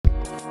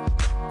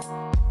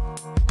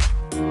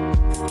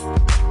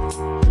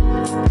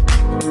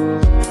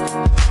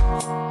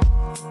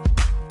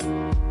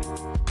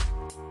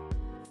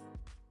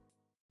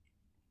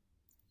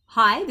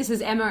Hi, this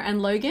is Emma and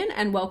Logan,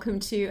 and welcome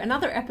to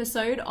another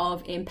episode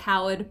of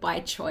Empowered by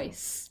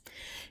Choice.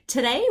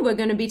 Today, we're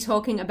going to be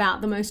talking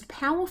about the most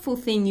powerful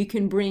thing you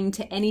can bring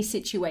to any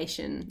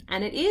situation,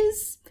 and it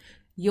is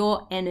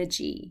your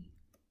energy.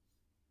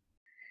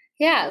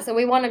 Yeah, so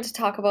we wanted to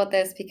talk about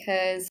this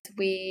because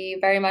we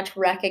very much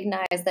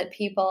recognize that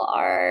people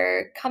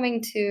are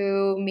coming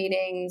to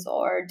meetings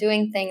or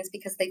doing things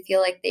because they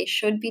feel like they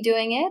should be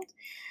doing it,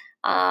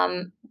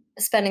 um,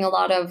 spending a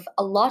lot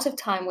of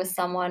time with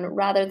someone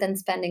rather than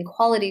spending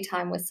quality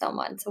time with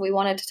someone. So we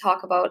wanted to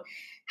talk about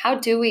how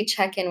do we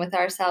check in with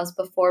ourselves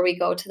before we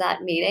go to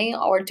that meeting,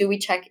 or do we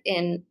check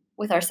in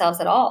with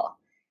ourselves at all?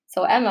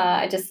 So Emma,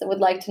 I just would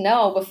like to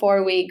know,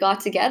 before we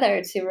got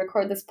together to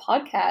record this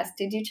podcast,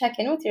 did you check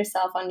in with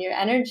yourself on your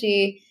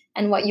energy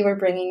and what you were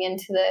bringing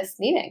into this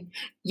meeting?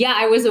 Yeah,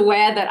 I was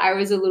aware that I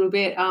was a little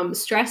bit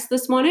stressed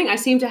this morning. I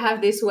seem to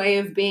have this way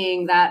of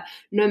being that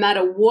no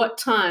matter what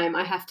time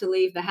I have to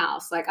leave the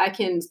house, like I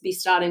can be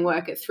starting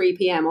work at 3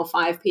 p.m. or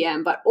 5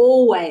 p.m., but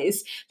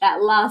always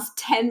that last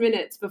 10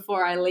 minutes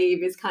before I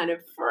leave is kind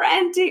of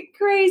frantic,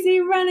 crazy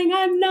running,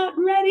 I'm not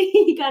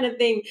ready kind of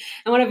thing.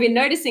 And what I've been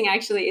noticing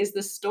actually is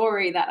the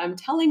story that I'm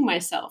telling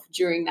myself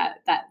during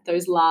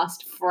those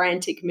last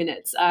frantic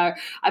minutes.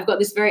 I've got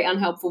this very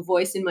unhelpful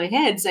voice in my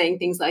head saying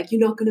things like,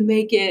 "You're not going to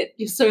make it,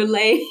 you're so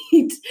late,"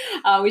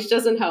 which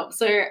doesn't help.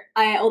 So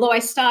although I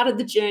started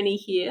the journey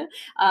here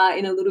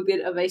in a little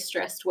bit of a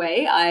stressed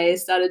way, I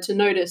started to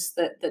notice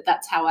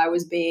that's how I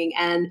was being,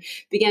 and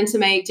began to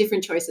make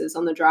different choices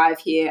on the drive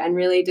here, and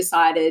really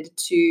decided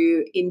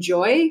to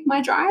enjoy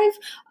my drive,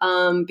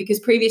 because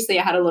previously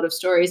I had a lot of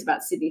stories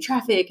about Sydney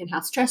traffic and how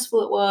stressful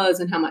it was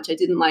and how much I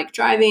didn't like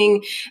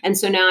driving. And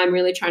so now I'm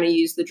really trying to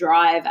use the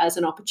drive as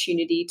an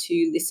opportunity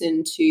to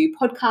listen to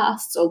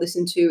podcasts or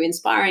listen to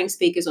inspiring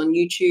speakers on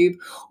YouTube,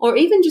 or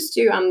even just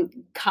do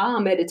car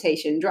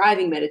meditation,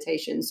 driving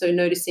meditation. So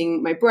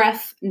noticing my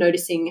breath,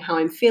 noticing how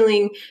I'm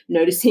feeling,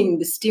 noticing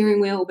the steering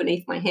wheel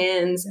beneath my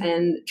hands,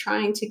 and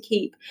trying to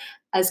keep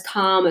as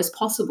calm as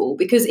possible.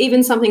 Because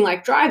even something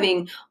like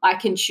driving, I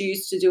can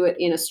choose to do it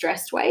in a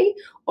stressed way,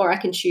 or I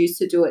can choose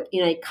to do it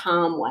in a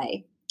calm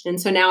way.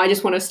 And so now I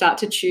just want to start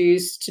to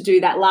choose to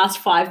do that last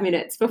 5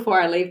 minutes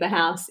before I leave the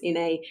house in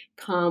a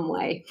calm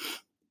way.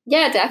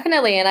 Yeah,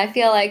 definitely. And I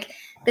feel like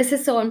this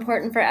is so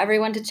important for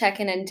everyone to check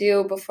in and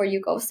do before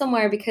you go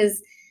somewhere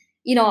because,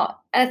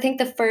 I think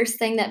the first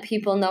thing that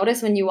people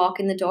notice when you walk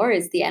in the door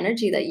is the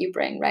energy that you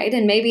bring, right?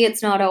 And maybe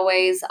it's not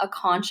always a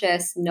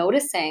conscious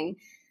noticing,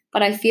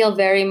 but I feel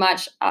very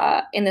much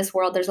in this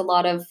world, there's a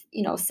lot of,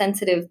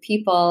 sensitive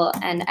people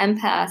and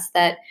empaths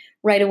that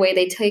right away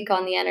they take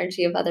on the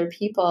energy of other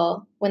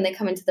people when they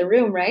come into the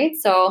room, right?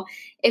 So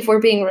if we're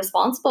being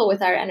responsible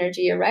with our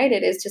energy, you're right,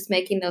 it is just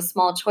making those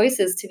small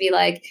choices to be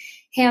like,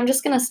 hey, I'm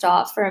just going to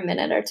stop for a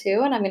minute or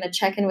two and I'm going to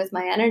check in with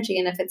my energy.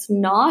 And if it's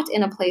not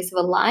in a place of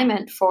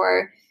alignment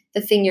for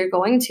the thing you're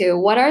going to,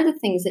 what are the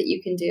things that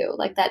you can do?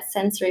 Like that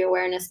sensory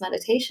awareness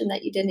meditation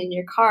that you did in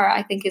your car,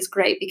 I think is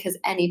great because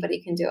anybody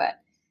can do it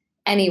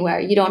anywhere.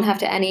 You don't have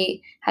to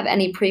have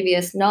any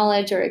previous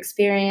knowledge or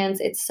experience.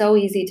 It's so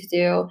easy to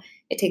do.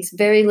 It takes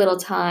very little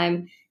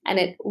time and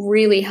it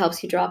really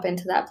helps you drop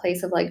into that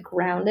place of like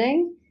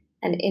grounding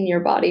and in your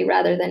body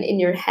rather than in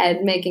your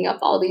head making up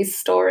all these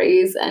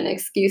stories and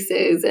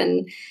excuses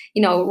and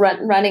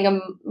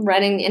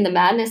running in the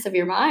madness of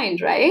your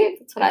mind, right?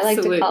 That's what I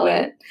like to call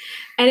it.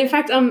 And in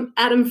fact,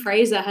 Adam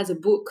Fraser has a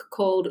book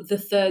called The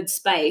Third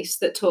Space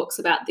that talks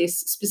about this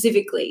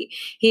specifically.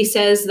 He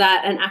says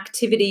that an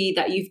activity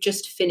that you've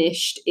just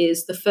finished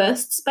is the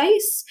first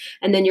space,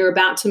 and then you're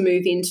about to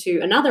move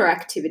into another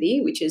activity,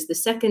 which is the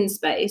second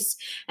space.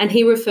 And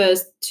he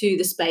refers to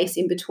the space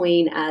in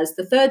between as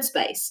the third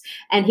space.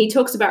 And he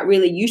talks about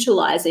really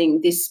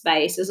utilizing this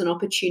space as an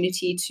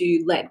opportunity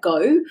to let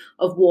go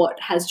of what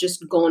has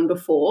just gone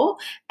before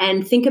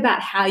and think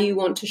about how you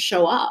want to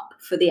show up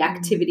for the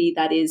activity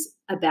that is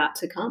about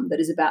to come, that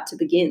is about to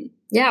begin.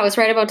 Yeah, I was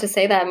right about to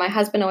say that. My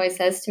husband always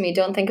says to me,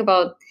 don't think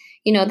about,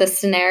 the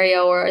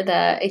scenario or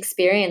the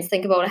experience.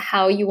 Think about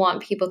how you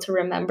want people to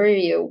remember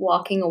you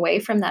walking away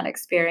from that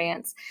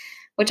experience,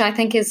 which I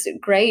think is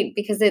great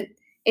because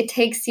it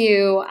takes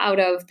you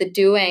out of the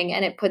doing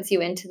and it puts you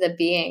into the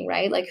being,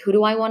 right? Like, who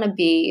do I want to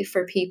be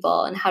for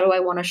people and how do I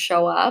want to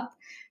show up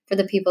for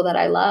the people that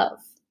I love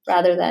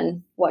rather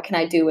than what can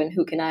I do and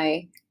who can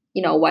I,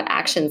 what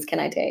actions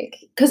can I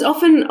take? Because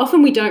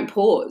often we don't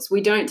pause.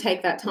 We don't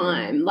take that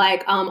time.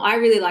 Like I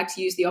really like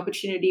to use the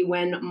opportunity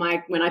when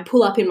I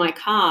pull up in my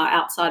car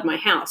outside my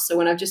house. So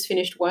when I've just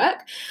finished work,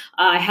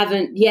 I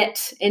haven't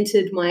yet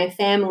entered my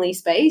family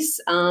space.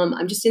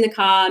 I'm just in the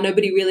car.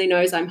 Nobody really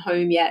knows I'm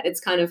home yet. It's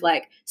kind of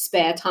like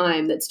spare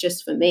time that's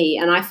just for me.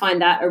 And I find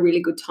that a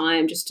really good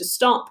time just to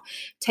stop,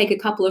 take a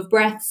couple of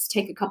breaths,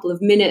 take a couple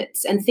of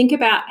minutes, and think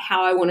about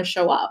how I want to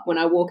show up when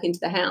I walk into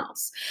the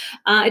house.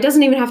 It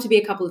doesn't even have to be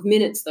a couple of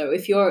minutes though.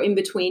 If you're in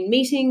between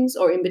meetings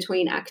or in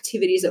between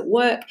activities at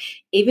work,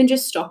 even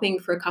just stopping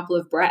for a couple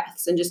of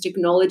breaths and just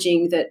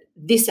acknowledging that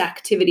this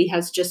activity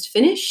has just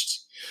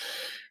finished,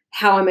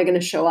 how am I going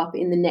to show up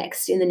in the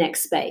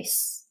next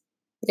space?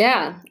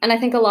 Yeah. And I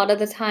think a lot of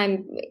the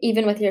time,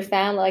 even with your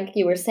family, like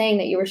you were saying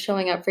that you were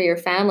showing up for your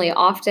family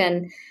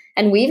often,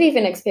 and we've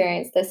even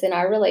experienced this in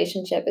our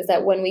relationship, is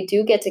that when we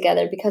do get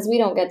together, because we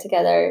don't get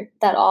together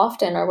that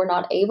often or we're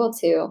not able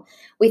to,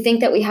 we think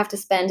that we have to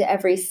spend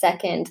every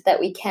second that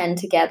we can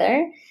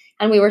together.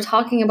 And we were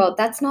talking about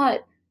that's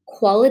not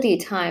quality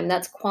time,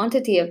 that's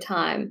quantity of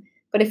time.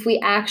 But if we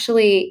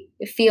actually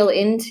feel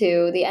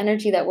into the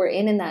energy that we're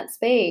in that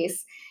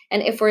space,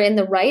 and if we're in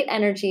the right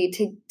energy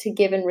to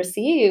give and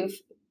receive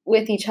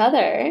with each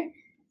other,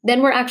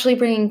 then we're actually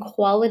bringing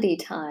quality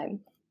time.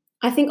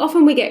 I think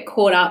often we get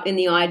caught up in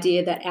the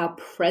idea that our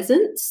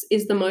presence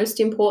is the most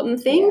important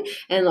thing,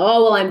 and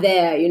oh well, I'm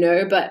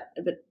there, but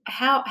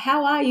how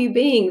are you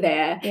being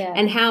there,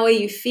 and how are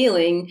you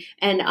feeling,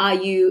 and are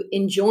you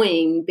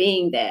enjoying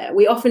being there?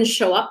 We often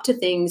show up to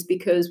things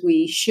because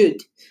we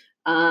should.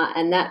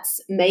 And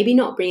that's maybe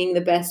not bringing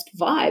the best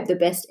vibe, the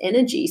best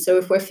energy. So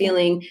if we're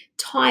feeling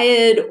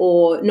tired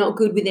or not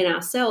good within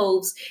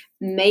ourselves,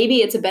 maybe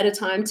it's a better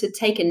time to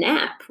take a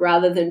nap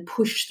rather than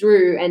push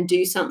through and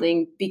do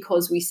something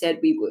because we said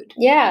we would.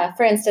 Yeah.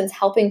 For instance,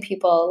 helping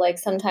people. Like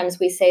sometimes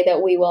we say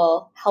that we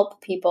will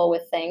help people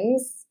with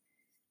things.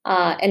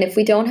 And if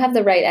we don't have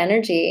the right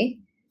energy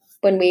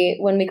when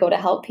we go to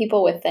help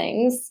people with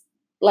things,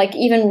 like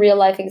even real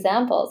life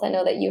examples. I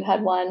know that you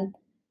had one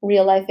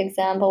real life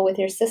example with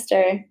your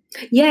sister.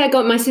 Yeah,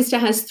 my sister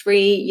has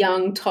 3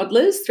 young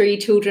toddlers, 3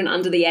 children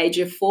under the age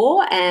of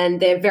 4, and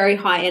they're very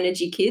high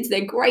energy kids.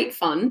 They're great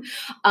fun.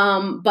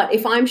 But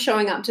if I'm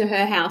showing up to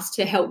her house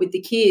to help with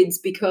the kids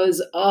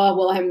because, oh,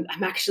 well, I'm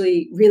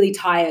actually really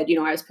tired.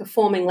 I was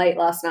performing late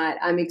last night.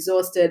 I'm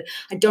exhausted.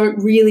 I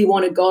don't really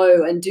want to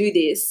go and do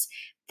this.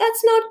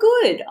 That's not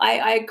good.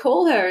 I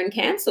call her and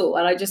cancel,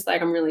 and I just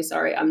like, I'm really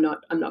sorry. I'm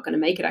not going to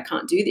make it. I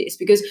can't do this.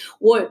 Because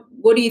what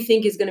do you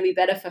think is going to be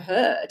better for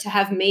her? To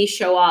have me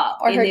show up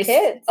or her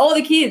kids, all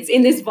the kids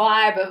in this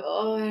vibe of,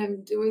 oh,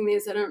 I'm doing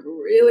this. I don't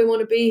really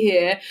want to be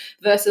here,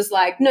 versus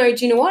like, no,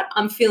 do you know what?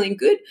 I'm feeling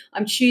good.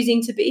 I'm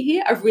choosing to be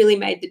here. I've really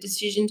made the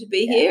decision to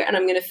be here, and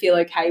I'm going to feel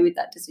okay with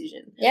that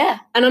decision. Yeah.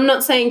 And I'm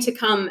not saying to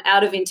come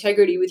out of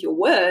integrity with your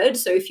word.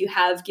 So if you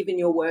have given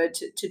your word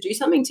to do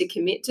something, to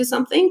commit to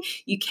something,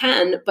 you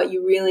can, but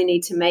you really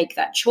need to make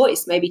that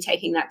choice, maybe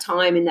taking that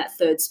time in that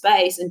third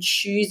space and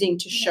choosing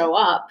to show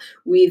up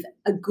with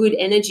a good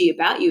energy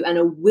about you and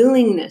a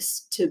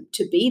willingness to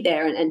be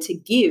there and to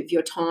give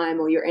your time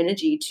or your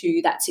energy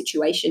to that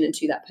situation and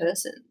to that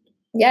person.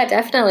 Yeah,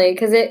 definitely.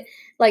 Because it,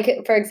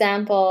 like, for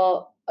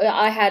example,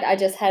 I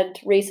just had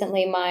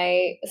recently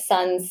my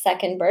son's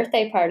 2nd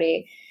birthday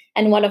party,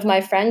 and one of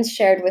my friends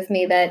shared with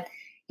me that,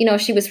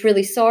 she was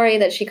really sorry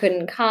that she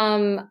couldn't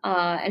come,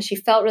 and she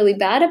felt really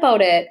bad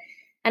about it.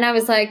 And I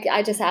was like,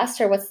 I just asked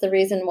her, what's the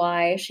reason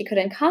why she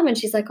couldn't come? And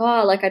she's like,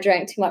 oh, like I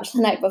drank too much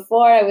the night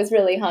before. I was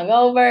really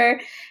hungover.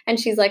 And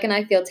she's like, and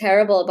I feel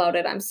terrible about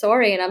it. I'm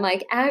sorry. And I'm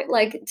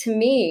like, to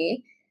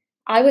me,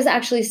 I was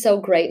actually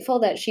so grateful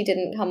that she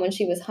didn't come when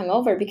she was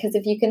hungover, because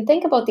if you can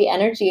think about the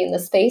energy and the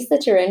space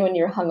that you're in when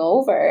you're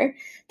hungover,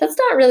 that's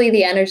not really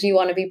the energy you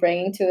want to be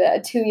bringing to a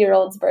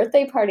 2-year-old's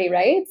birthday party,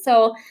 right?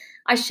 So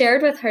I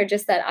shared with her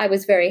just that I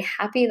was very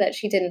happy that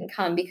she didn't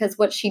come, because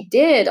what she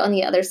did on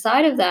the other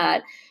side of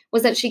that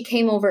was that she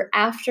came over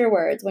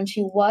afterwards when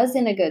she was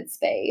in a good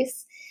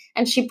space,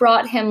 and she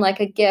brought him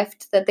like a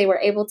gift that they were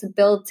able to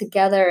build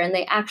together, and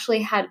they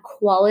actually had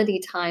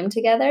quality time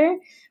together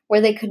where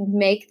they could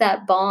make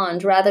that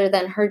bond rather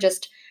than her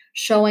just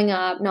showing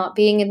up, not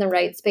being in the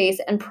right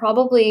space. And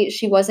probably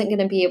she wasn't going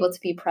to be able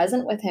to be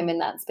present with him in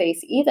that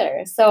space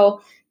either.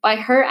 So by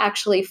her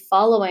actually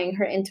following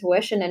her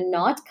intuition and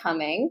not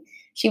coming,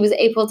 she was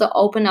able to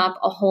open up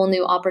a whole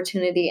new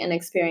opportunity and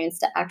experience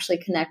to actually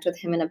connect with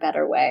him in a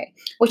better way,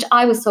 which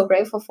I was so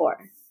grateful for.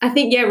 I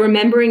think,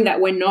 remembering that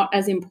we're not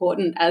as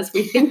important as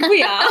we think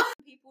we are.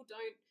 People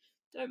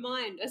don't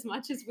mind as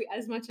much as we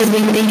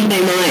think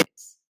they might.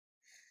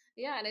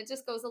 Yeah, and it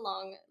just goes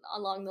along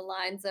the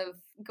lines of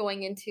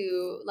going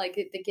into like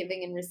the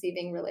giving and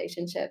receiving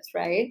relationships,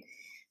 right?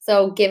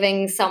 So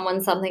giving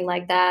someone something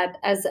like that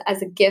as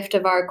a gift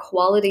of our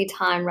quality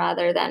time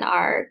rather than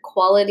our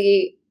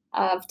quantity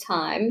of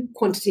time.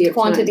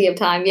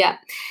 Yeah.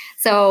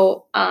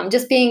 So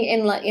just being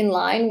in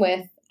line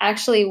with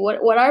actually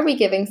what are we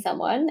giving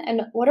someone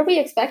and what are we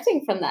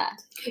expecting from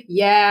that?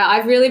 Yeah,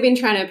 I've really been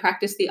trying to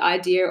practice the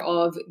idea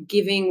of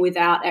giving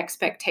without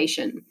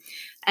expectation.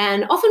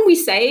 And often we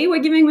say we're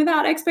giving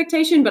without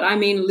expectation, but I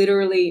mean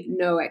literally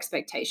no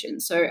expectation.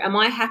 So am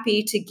I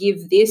happy to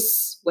give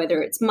this,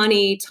 whether it's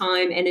money,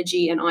 time,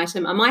 energy, an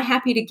item, am I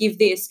happy to give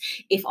this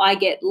if I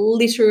get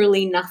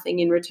literally nothing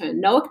in return?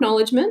 No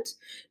acknowledgement,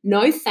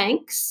 no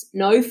thanks,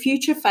 no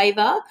future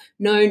favor,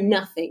 no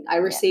nothing. I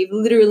receive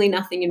literally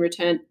nothing in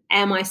return.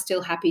 Am I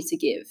still happy to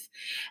give?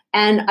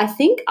 And I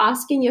think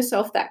asking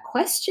yourself that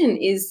question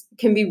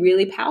can be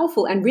really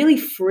powerful and really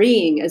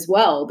freeing as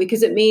well,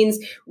 because it means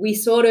we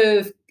sort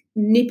of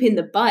nip in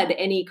the bud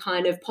any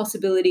kind of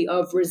possibility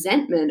of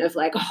resentment of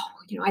like, oh,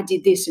 I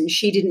did this and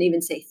she didn't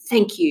even say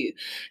thank you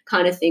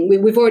kind of thing.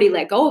 We've already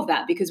let go of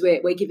that because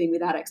we're giving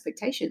without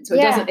expectation. So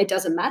it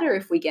doesn't matter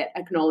if we get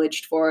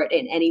acknowledged for it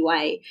in any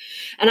way.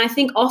 And I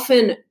think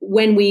often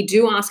when we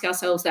do ask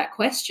ourselves that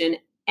question,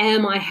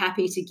 am I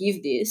happy to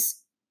give this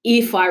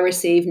if I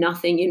receive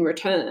nothing in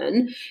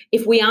return?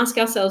 If we ask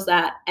ourselves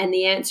that and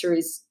the answer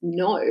is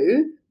no,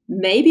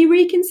 maybe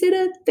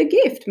reconsider the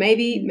gift.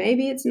 Maybe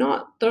it's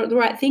not the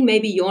right thing.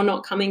 Maybe you're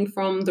not coming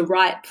from the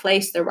right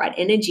place, the right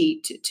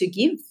energy to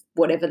give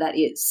whatever that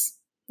is.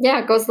 Yeah,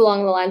 it goes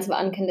along the lines of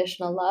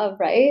unconditional love,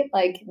 right?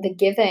 Like the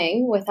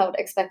giving without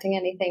expecting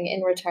anything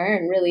in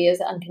return really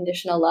is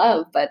unconditional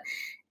love. But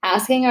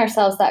asking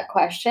ourselves that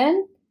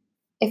question,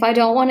 if I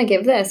don't want to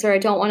give this or I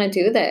don't want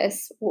to do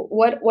this,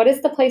 what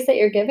is the place that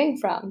you're giving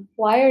from?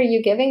 Why are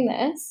you giving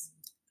this?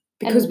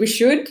 Because we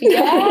should.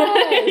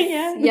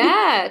 Yes.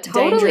 Yeah,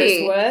 totally.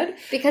 Dangerous word.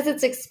 Because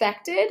it's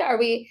expected.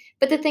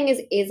 But the thing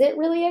is it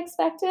really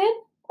expected?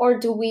 Or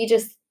do we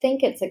just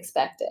think it's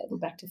expected? We're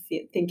back to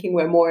thinking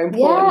we're more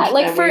important.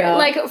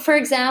 Yeah, for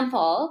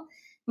example,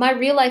 my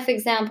real life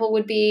example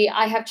would be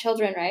I have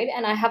children, right?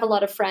 And I have a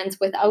lot of friends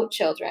without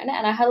children,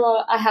 and I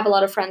have a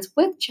lot of friends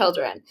with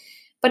children.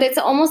 But it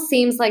almost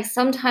seems like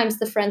sometimes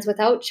the friends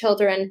without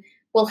children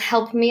will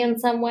help me in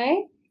some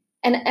way.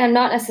 And I'm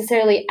not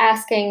necessarily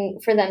asking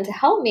for them to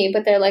help me,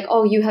 but they're like,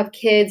 oh, you have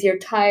kids, you're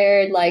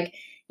tired. Like,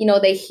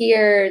 they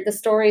hear the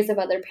stories of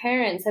other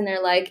parents and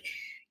they're like,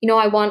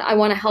 I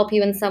want to help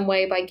you in some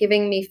way by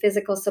giving me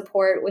physical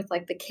support with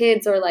like the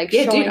kids or like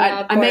showing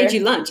up. I made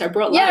you lunch. I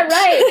brought lunch. Yeah,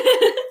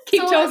 right.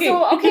 Keep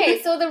talking.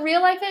 So the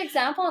real life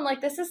example, and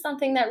like this is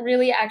something that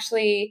really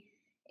actually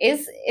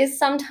is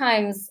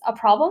sometimes a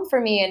problem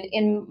for me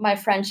in my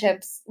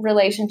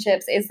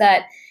relationships, is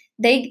that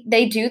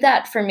they do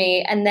that for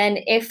me. And then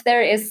if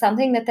there is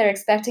something that they're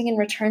expecting in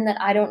return that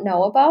I don't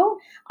know about,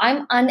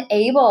 I'm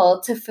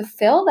unable to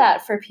fulfill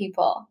that for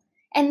people.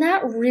 And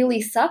that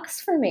really sucks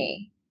for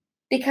me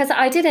because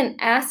I didn't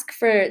ask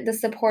for the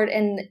support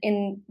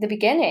in the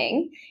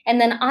beginning.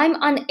 And then I'm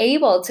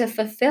unable to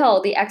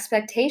fulfill the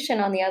expectation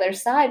on the other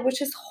side,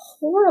 which is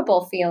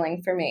horrible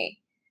feeling for me.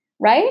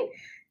 Right?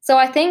 So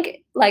I think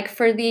like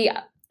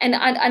and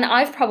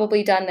I've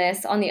probably done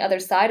this on the other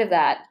side of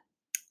that.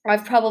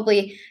 I've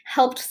probably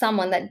helped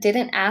someone that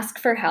didn't ask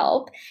for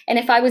help. And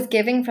if I was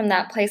giving from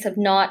that place of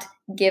not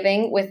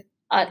giving with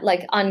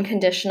like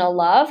unconditional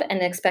love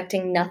and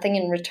expecting nothing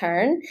in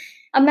return,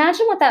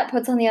 imagine what that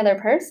puts on the other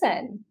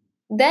person.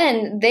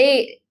 Then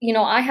they,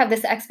 I have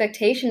this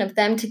expectation of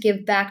them to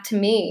give back to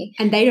me.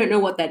 And they don't know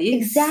what that is.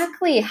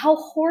 Exactly. How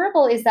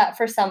horrible is that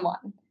for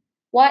someone?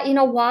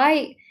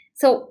 Why?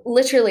 So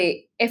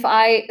literally, if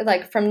I,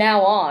 like from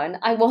now on,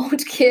 I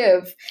won't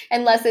give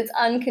unless it's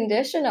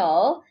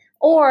unconditional.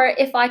 Or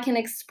if I can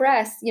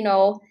express,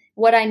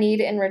 what I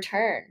need in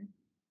return.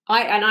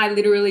 I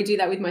literally do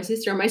that with my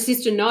sister. And my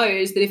sister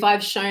knows that if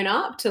I've shown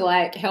up to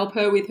like help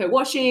her with her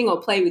washing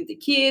or play with the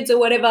kids or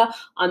whatever,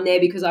 I'm there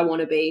because I want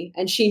to be.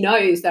 And she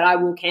knows that I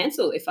will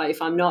cancel if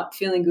I'm not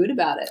feeling good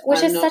about it.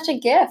 Which is such a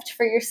gift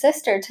for your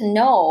sister to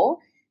know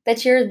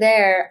that you're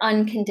there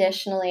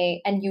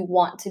unconditionally and you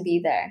want to be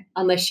there.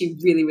 Unless she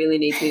really, really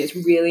needs me. It's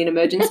really an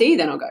emergency,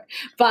 then I'll go.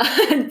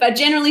 But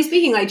generally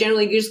speaking, like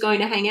generally you're just going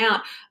to hang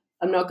out.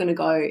 I'm not going to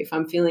go if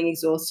I'm feeling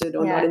exhausted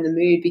or not in the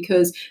mood,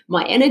 because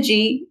my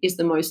energy is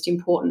the most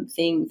important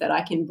thing that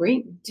I can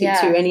bring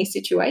to any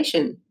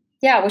situation.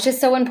 Yeah, which is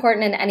so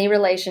important in any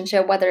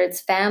relationship, whether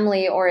it's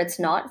family or it's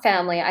not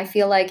family. I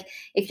feel like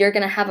if you're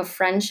going to have a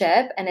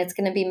friendship and it's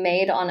going to be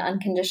made on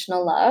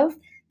unconditional love,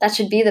 that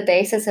should be the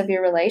basis of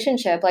your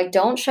relationship. Like,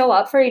 don't show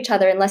up for each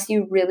other unless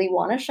you really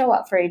want to show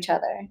up for each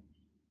other.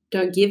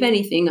 Don't give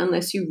anything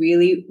unless you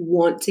really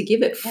want to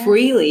give it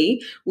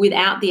freely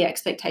without the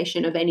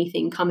expectation of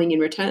anything coming in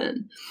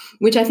return,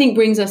 which I think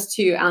brings us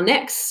to our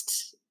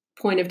next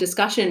point of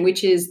discussion,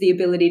 which is the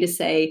ability to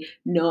say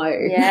no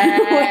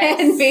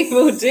when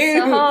people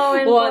do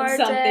want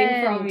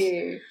something from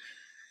you.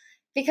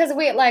 Because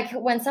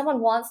when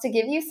someone wants to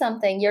give you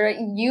something,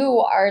 you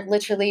are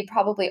literally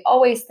probably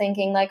always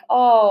thinking like,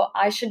 oh,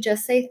 I should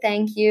just say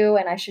thank you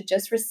and I should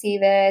just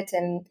receive it,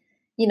 and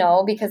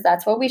because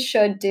that's what we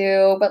should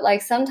do. But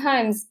like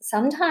sometimes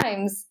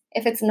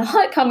if it's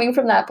not coming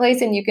from that place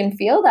and you can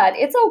feel that,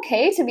 it's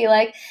okay to be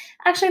like,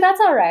 actually, that's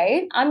all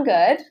right. I'm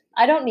good.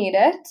 I don't need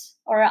it.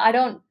 Or I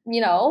don't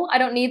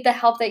need the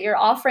help that you're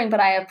offering,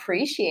 but I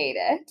appreciate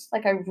it.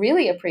 Like, I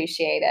really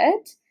appreciate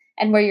it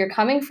and where you're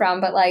coming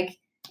from, but like,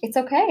 it's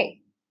okay.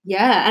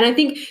 Yeah. And I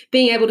think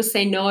being able to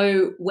say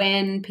no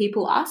when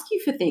people ask you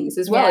for things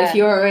as well, if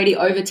you're already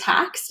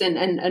overtaxed and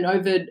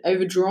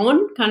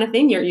overdrawn kind of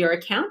thing, your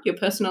account, your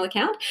personal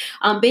account,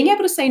 being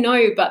able to say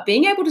no, but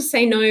being able to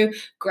say no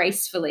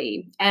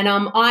gracefully. And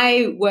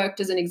I worked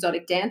as an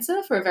exotic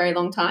dancer for a very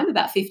long time,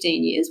 about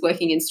 15 years,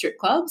 working in strip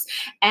clubs.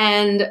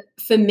 And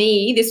for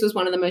me, this was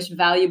one of the most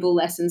valuable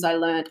lessons I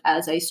learned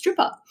as a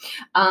stripper,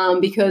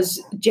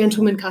 because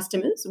gentlemen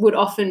customers would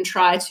often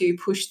try to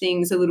push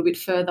things a little bit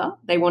further.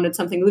 They wanted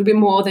something something a little bit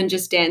more than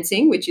just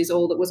dancing, which is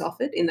all that was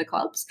offered in the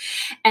clubs.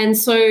 And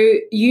so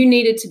you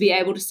needed to be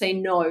able to say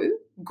no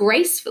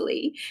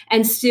gracefully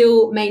and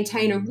still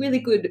maintain a really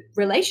good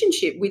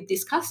relationship with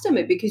this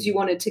customer, because you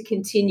wanted to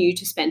continue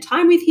to spend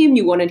time with him.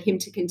 You wanted him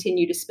to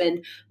continue to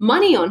spend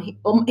money on him,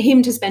 or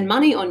him to spend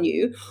money on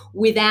you,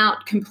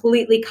 without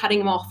completely cutting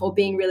him off or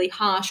being really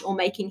harsh or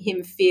making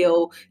him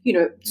feel,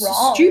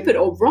 Wrong. stupid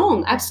or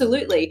wrong.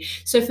 Absolutely.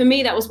 So for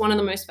me, that was one of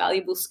the most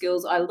valuable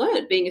skills I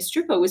learned being a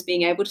stripper, was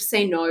being able to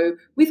say no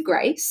with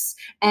grace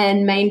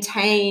and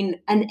maintain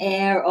an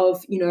air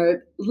of,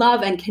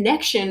 love and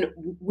connection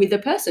with a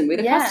person, with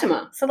a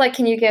customer. So like,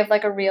 can you give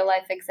like a real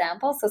life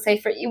example? So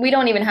say we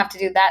don't even have to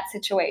do that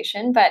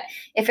situation, but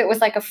if it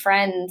was like a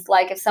friend,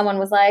 like if someone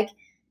was like,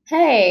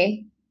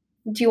 hey,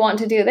 do you want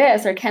to do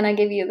this? Or can I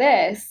give you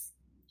this?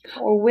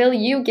 Or will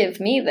you give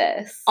me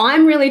this?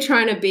 I'm really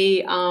trying to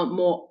be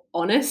more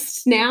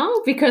honest now,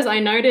 because I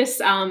notice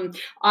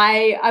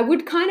I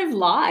would kind of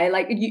lie.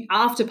 Like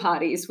after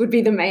parties would be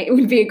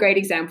a great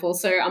example.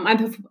 So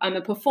I'm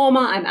a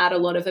performer. I'm at a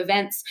lot of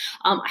events.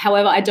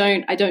 However, I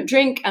don't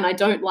drink, and I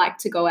don't like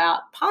to go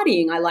out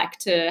partying. I like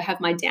to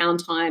have my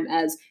downtime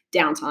as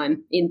downtime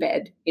in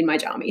bed in my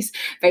jammies,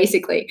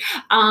 basically.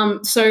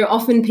 So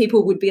often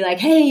people would be like,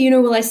 hey,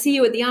 will I see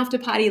you at the after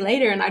party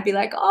later? And I'd be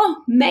like,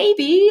 oh,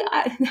 maybe,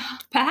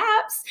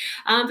 perhaps,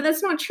 but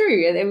that's not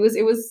true.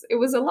 It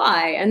was a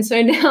lie. And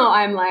so now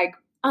I'm like,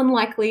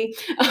 unlikely,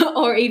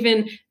 or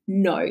even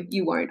no,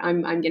 you won't.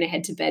 I'm going to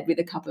head to bed with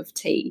a cup of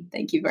tea.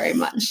 Thank you very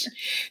much.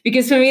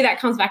 Because for me, that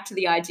comes back to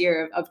the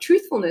idea of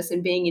truthfulness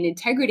and being in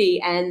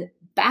integrity and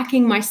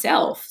backing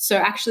myself. So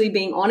actually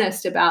being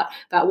honest about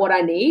what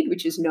I need,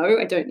 which is no,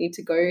 I don't need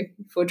to go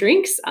for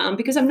drinks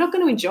because I'm not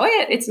going to enjoy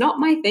it. It's not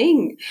my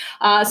thing.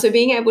 So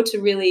being able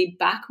to really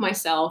back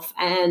myself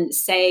and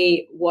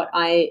say what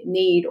I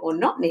need or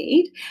not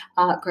need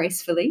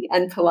gracefully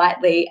and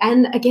politely.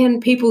 And again,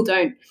 people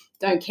don't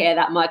care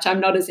that much. I'm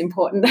not as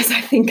important as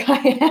I think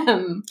I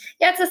am.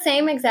 Yeah, it's the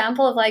same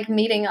example of like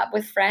meeting up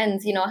with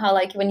friends. You know how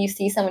like when you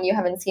see someone you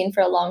haven't seen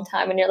for a long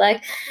time and you're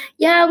like,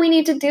 yeah, we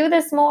need to do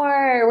this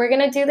more. We're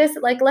going to do this.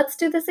 Like, let's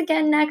do this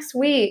again next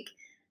week.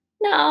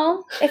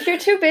 No, if you're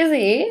too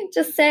busy,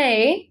 just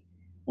say,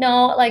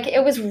 no, like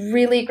it was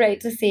really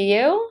great to see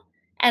you.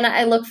 And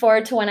I look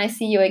forward to when I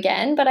see you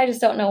again, but I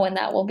just don't know when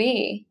that will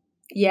be.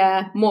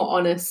 Yeah, more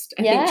honest.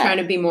 I think trying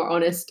to be more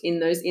honest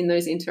in those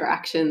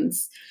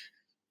interactions.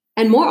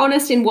 And more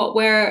honest in what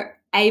we're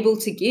able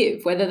to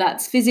give, whether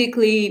that's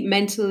physically,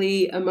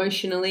 mentally,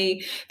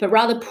 emotionally, but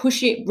rather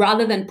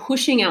than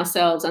pushing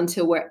ourselves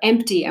until we're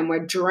empty and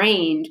we're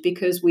drained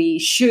because we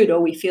should,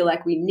 or we feel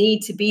like we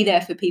need to be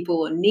there for people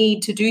or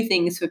need to do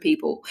things for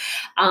people.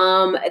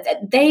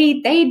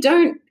 They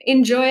don't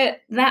enjoy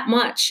it that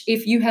much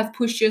if you have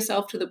pushed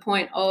yourself to the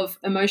point of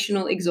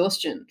emotional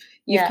exhaustion.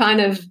 You've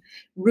kind of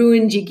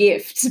ruined your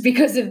gift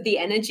because of the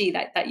energy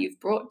that you've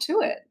brought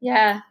to it.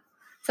 Yeah.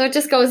 So it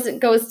just goes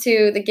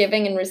to the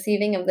giving and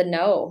receiving of the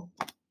no.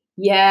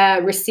 Yeah,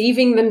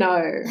 receiving the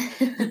no.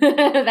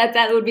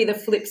 that would be the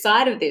flip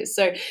side of this.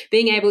 So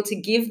being able to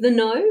give the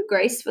no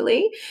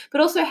gracefully, but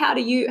also how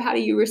do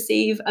you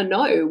receive a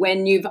no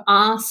when you've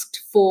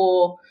asked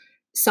for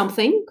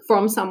something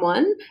from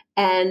someone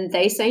and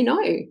they say no?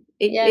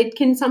 It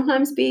can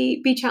sometimes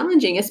be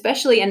challenging,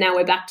 especially, and now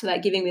we're back to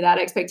that giving without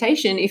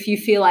expectation. If you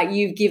feel like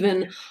you've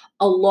given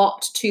a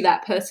lot to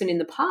that person in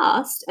the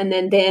past and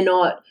then they're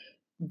not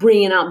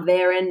bringing up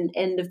their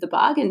end of the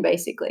bargain,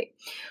 basically.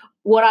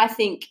 What I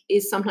think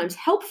is sometimes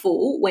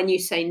helpful when you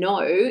say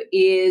no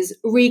is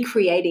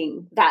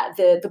recreating that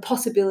the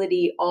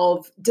possibility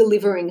of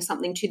delivering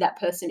something to that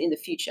person in the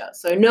future.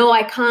 So no,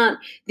 I can't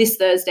this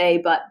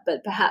Thursday, but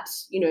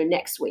perhaps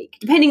next week,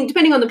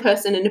 depending on the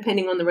person and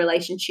depending on the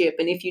relationship.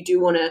 And if you do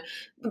want to,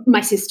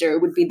 my sister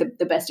would be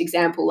the best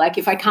example. Like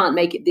if I can't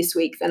make it this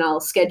week, then I'll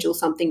schedule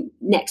something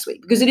next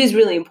week, because it is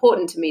really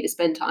important to me to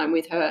spend time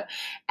with her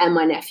and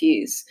my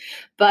nephews.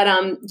 But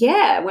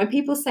when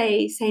people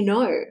say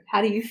no,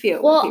 how do you feel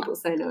when people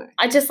say no?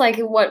 I just like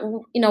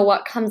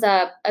what comes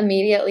up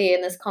immediately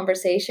in this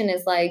conversation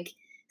is like,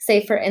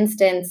 say for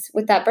instance,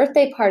 with that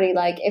birthday party,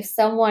 like if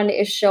someone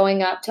is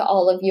showing up to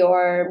all of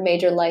your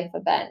major life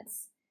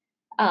events,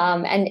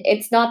 and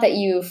it's not that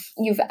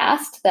you've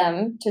asked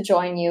them to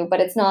join you, but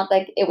it's not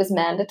like it was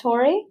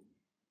mandatory.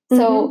 Mm-hmm.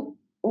 So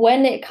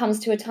when it comes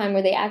to a time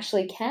where they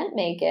actually can't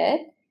make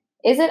it,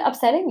 is it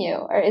upsetting you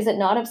or is it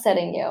not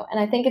upsetting you? And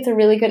I think it's a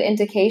really good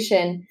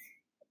indication.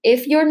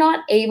 If you're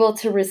not able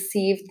to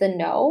receive the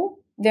no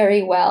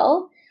very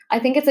well, I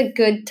think it's a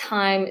good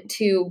time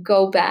to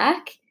go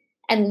back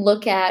and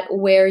look at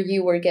where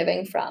you were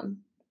giving from.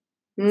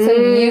 So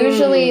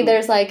usually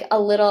there's like a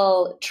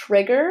little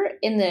trigger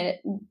in the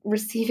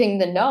receiving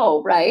the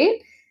no, right?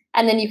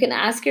 And then you can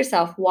ask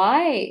yourself,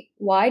 why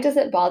does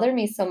it bother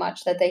me so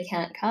much that they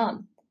can't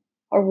come?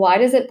 Or why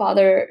does it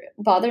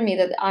bother me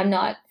that I'm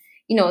not,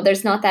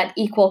 there's not that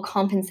equal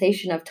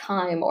compensation of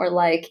time, or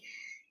like,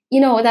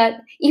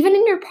 that even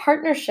in your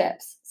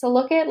partnerships. So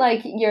look at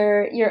like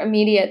your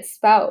immediate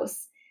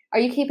spouse. Are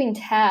you keeping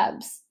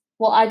tabs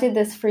well, I did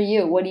this for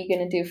you. What are you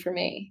going to do for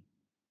me?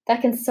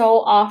 That can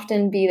so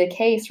often be the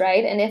case,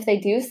 right? And if they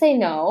do say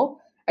no,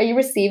 are you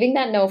receiving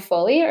that no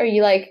fully? Or are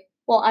you like,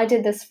 well, I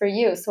did this for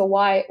you, so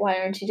why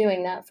aren't you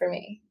doing that for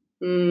me?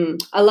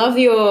 I love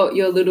your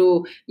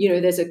little,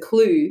 there's a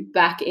clue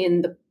back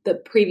in the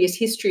previous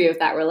history of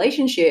that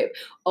relationship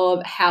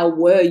of how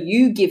were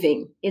you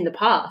giving in the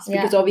past?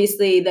 Because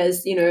obviously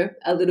there's,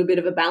 a little bit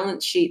of a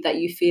balance sheet that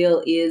you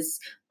feel is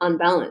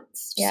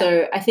unbalanced. Yeah.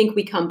 So I think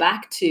we come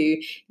back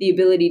to the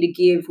ability to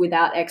give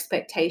without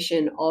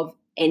expectation of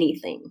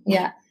anything.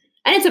 Yeah.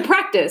 And it's a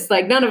practice.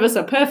 Like, none of us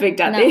are perfect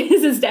at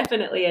this. It's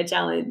definitely a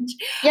challenge.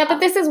 Yeah, but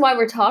this is why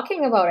we're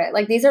talking about it.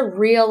 Like, these are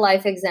real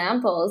life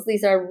examples.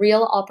 These are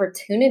real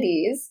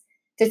opportunities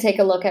to take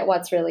a look at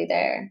what's really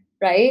there,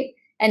 right?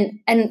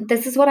 And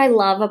this is what I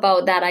love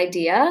about that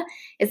idea,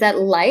 is that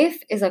life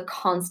is a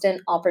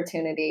constant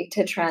opportunity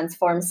to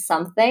transform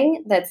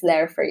something that's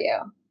there for you.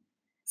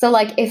 So,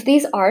 like, if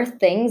these are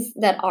things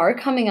that are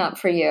coming up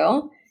for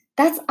you,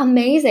 that's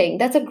amazing.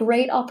 That's a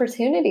great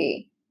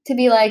opportunity to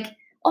be like,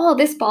 oh,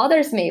 this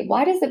bothers me.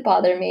 Why does it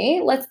bother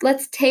me?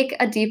 Let's take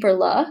a deeper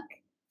look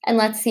and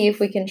let's see if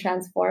we can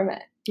transform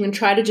it. And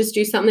try to just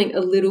do something a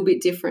little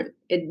bit different.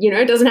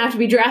 It doesn't have to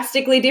be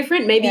drastically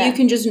different. Maybe you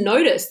can just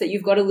notice that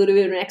you've got a little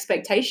bit of an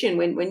expectation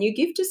when you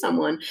give to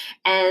someone.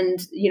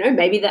 And,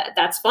 maybe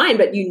that's fine,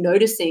 but you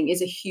noticing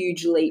is a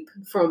huge leap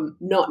from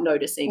not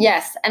noticing.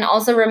 Yes. And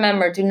also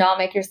remember, do not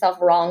make yourself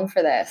wrong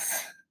for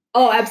this.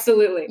 Oh,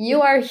 absolutely.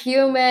 You are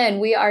human.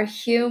 We are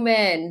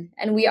human.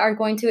 And we are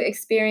going to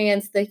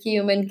experience the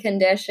human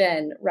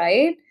condition,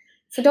 right?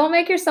 So don't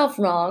make yourself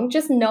wrong.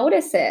 Just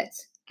notice it.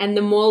 And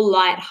the more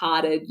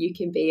lighthearted you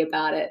can be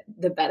about it,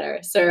 the better.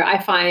 So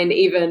I find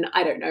even,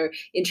 I don't know,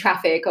 in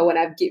traffic or when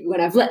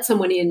I've let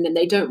someone in and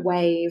they don't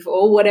wave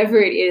or whatever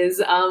it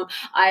is,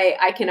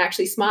 I can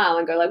actually smile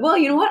and go like, well,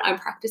 you know what? I'm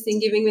practicing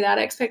giving without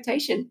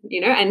expectation,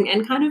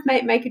 and kind of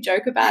make a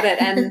joke about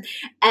it. And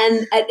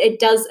it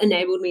does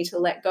enable me to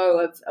let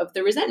go of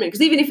the resentment.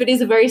 Because even if it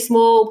is a very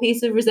small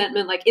piece of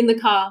resentment, like in the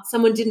car,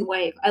 someone didn't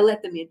wave, I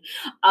let them in.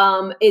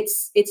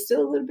 It's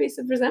still a little piece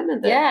of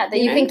resentment that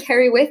you can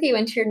carry with you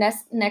into your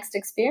next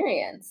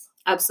experience.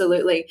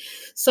 Absolutely.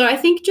 So I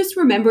think just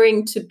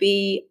remembering to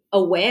be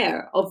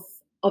aware of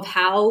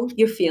how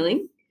you're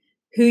feeling,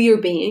 who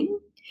you're being,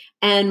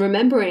 and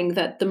remembering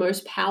that the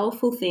most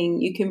powerful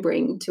thing you can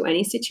bring to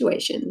any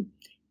situation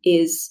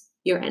is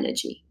your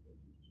energy.